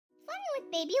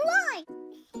Baby Alive.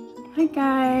 Hi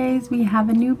guys, we have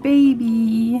a new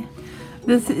baby.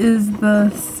 This is the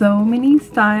So Many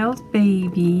Styles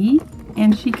baby,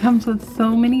 and she comes with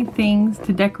so many things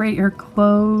to decorate her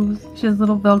clothes. She has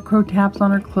little Velcro tabs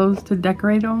on her clothes to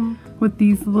decorate them with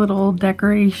these little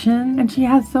decorations, and she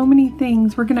has so many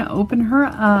things. We're gonna open her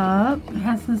up. It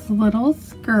has this little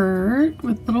skirt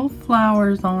with little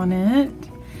flowers on it.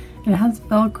 It has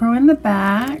Velcro in the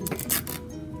back.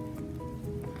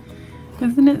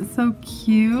 Isn't it so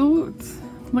cute?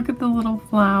 Look at the little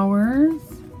flowers.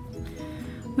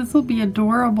 This will be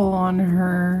adorable on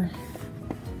her.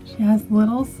 She has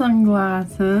little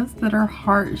sunglasses that are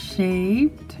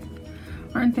heart-shaped.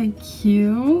 Aren't they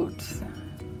cute?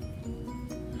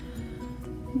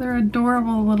 They're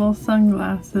adorable little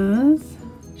sunglasses.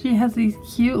 She has these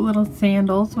cute little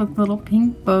sandals with little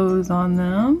pink bows on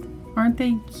them. Aren't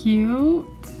they cute?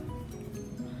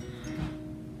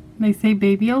 They say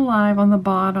Baby Alive on the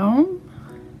bottom.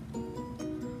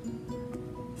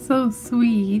 So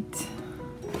sweet.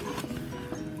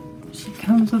 She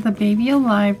comes with a Baby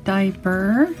Alive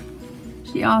diaper.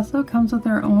 She also comes with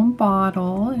her own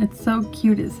bottle. It's so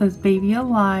cute. It says Baby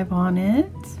Alive on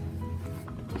it.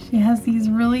 She has these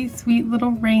really sweet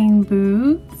little rain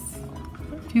boots.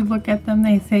 If you look at them,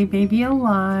 they say Baby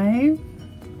Alive.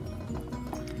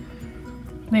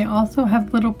 They also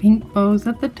have little pink bows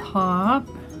at the top.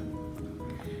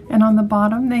 And on the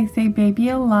bottom they say Baby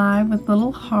Alive with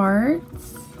little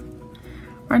hearts.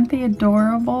 Aren't they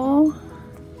adorable?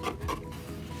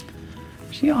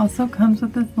 She also comes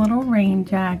with this little rain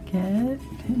jacket.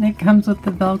 And it comes with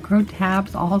the Velcro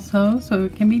tabs also, so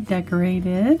it can be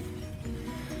decorated.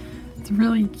 It's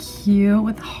really cute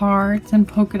with hearts and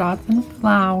polka dots and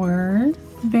flowers.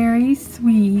 Very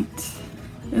sweet.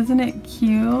 Isn't it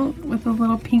cute with a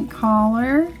little pink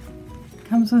collar?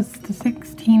 Comes with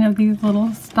 16 of these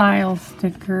little style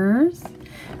stickers.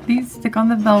 These stick on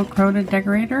the Velcro to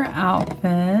decorate her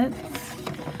outfits.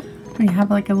 We have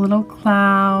like a little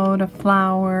cloud, a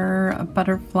flower, a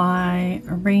butterfly,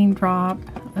 a raindrop,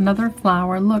 another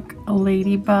flower. Look, a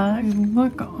ladybug.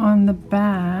 Look on the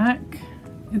back.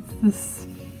 It's this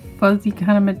fuzzy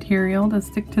kind of material to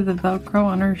stick to the Velcro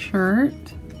on her shirt.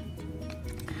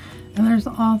 And there's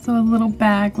also a little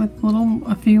bag with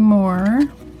a few more.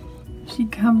 She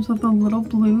comes with a little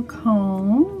blue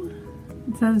comb.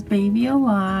 It says Baby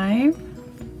Alive.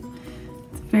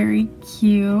 It's very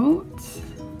cute.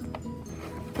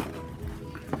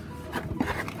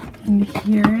 And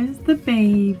here is the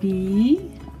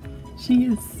baby. She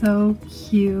is so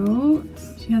cute.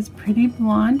 She has pretty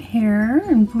blonde hair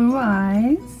and blue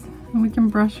eyes. And we can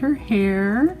brush her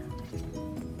hair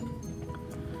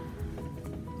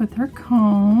with her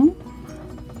comb.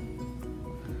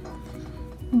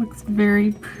 Looks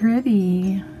very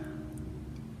pretty.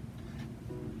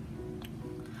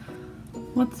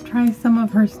 Let's try some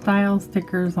of her style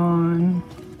stickers on.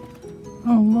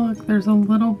 Oh look, there's a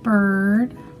little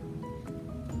bird.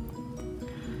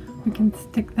 We can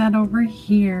stick that over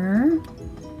here.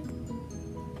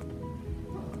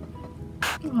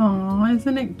 Oh,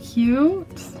 isn't it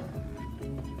cute?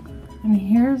 And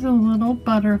here's a little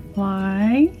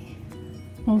butterfly.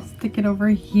 We'll stick it over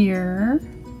here.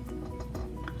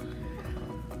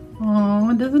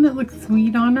 Oh, doesn't it look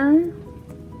sweet on her?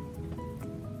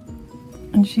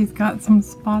 And she's got some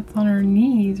spots on her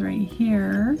knees right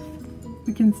here.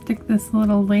 We can stick this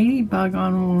little ladybug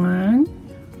on one.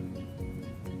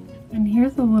 And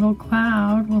here's a little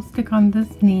cloud we'll stick on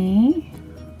this knee.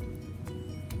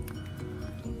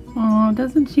 Oh,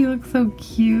 doesn't she look so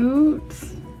cute?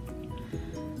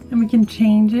 And we can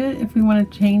change it if we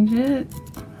want to change it.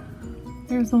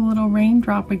 There's a little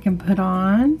raindrop we can put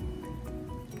on.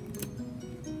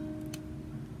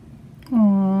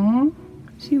 Aww,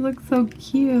 she looks so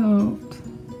cute.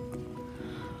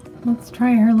 Let's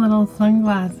try her little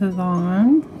sunglasses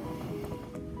on.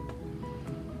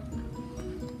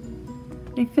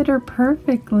 They fit her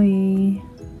perfectly.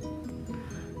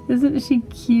 Isn't she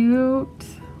cute?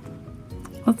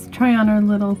 Let's try on her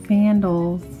little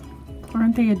sandals.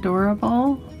 Aren't they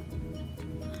adorable?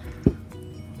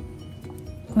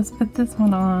 Let's put this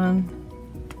one on.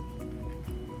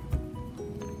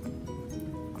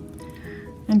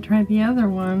 And try the other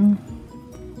one.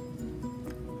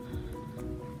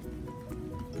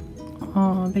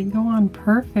 Oh, they go on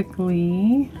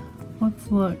perfectly.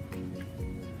 Let's look.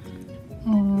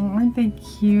 Oh, aren't they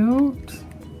cute?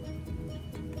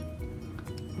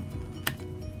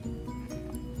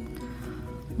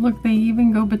 Look, they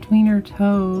even go between her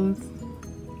toes.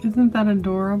 Isn't that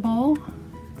adorable?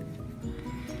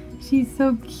 She's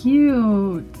so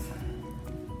cute.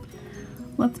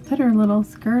 Let's put her little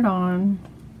skirt on.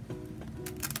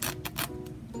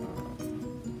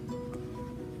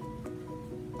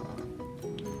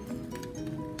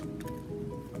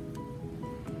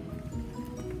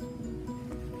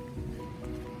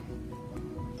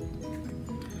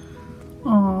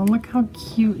 Oh, look how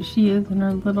cute she is in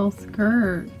her little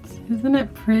skirt. Isn't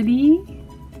it pretty?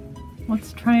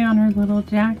 Let's try on her little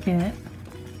jacket.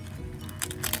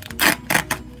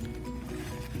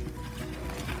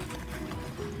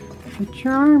 Put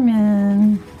your arm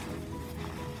in.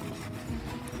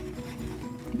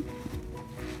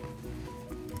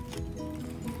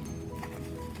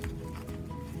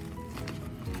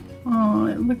 Oh,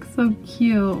 it looks so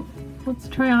cute. Let's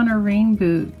try on her rain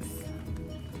boots.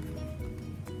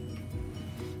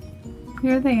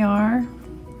 Here they are.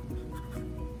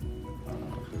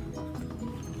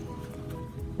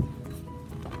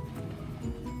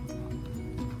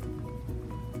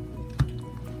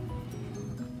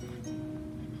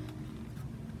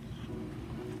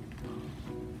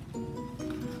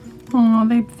 Oh,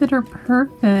 they fit her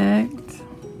perfect.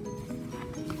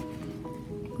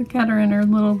 Look at her in her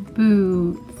little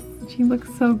boots. She looks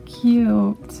so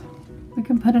cute. We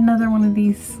can put another one of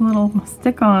these little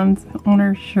stick-ons on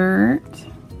her shirt.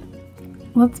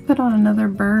 Let's put on another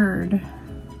bird.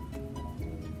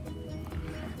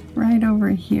 Right over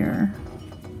here.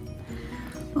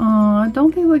 Aw,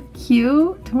 don't they look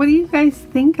cute? What do you guys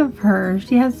think of her?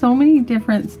 She has so many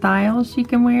different styles she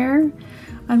can wear.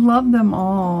 I love them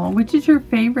all. Which is your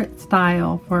favorite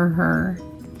style for her?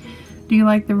 Do you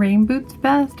like the rain boots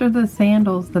best or the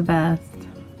sandals the best?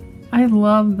 I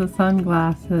love the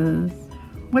sunglasses.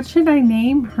 What should I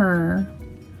name her?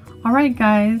 Alright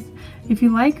guys, if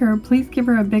you like her, please give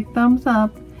her a big thumbs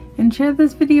up and share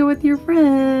this video with your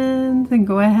friends. And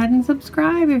go ahead and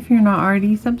subscribe if you're not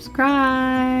already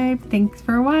subscribed. Thanks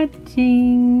for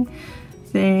watching.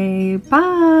 Say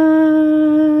bye.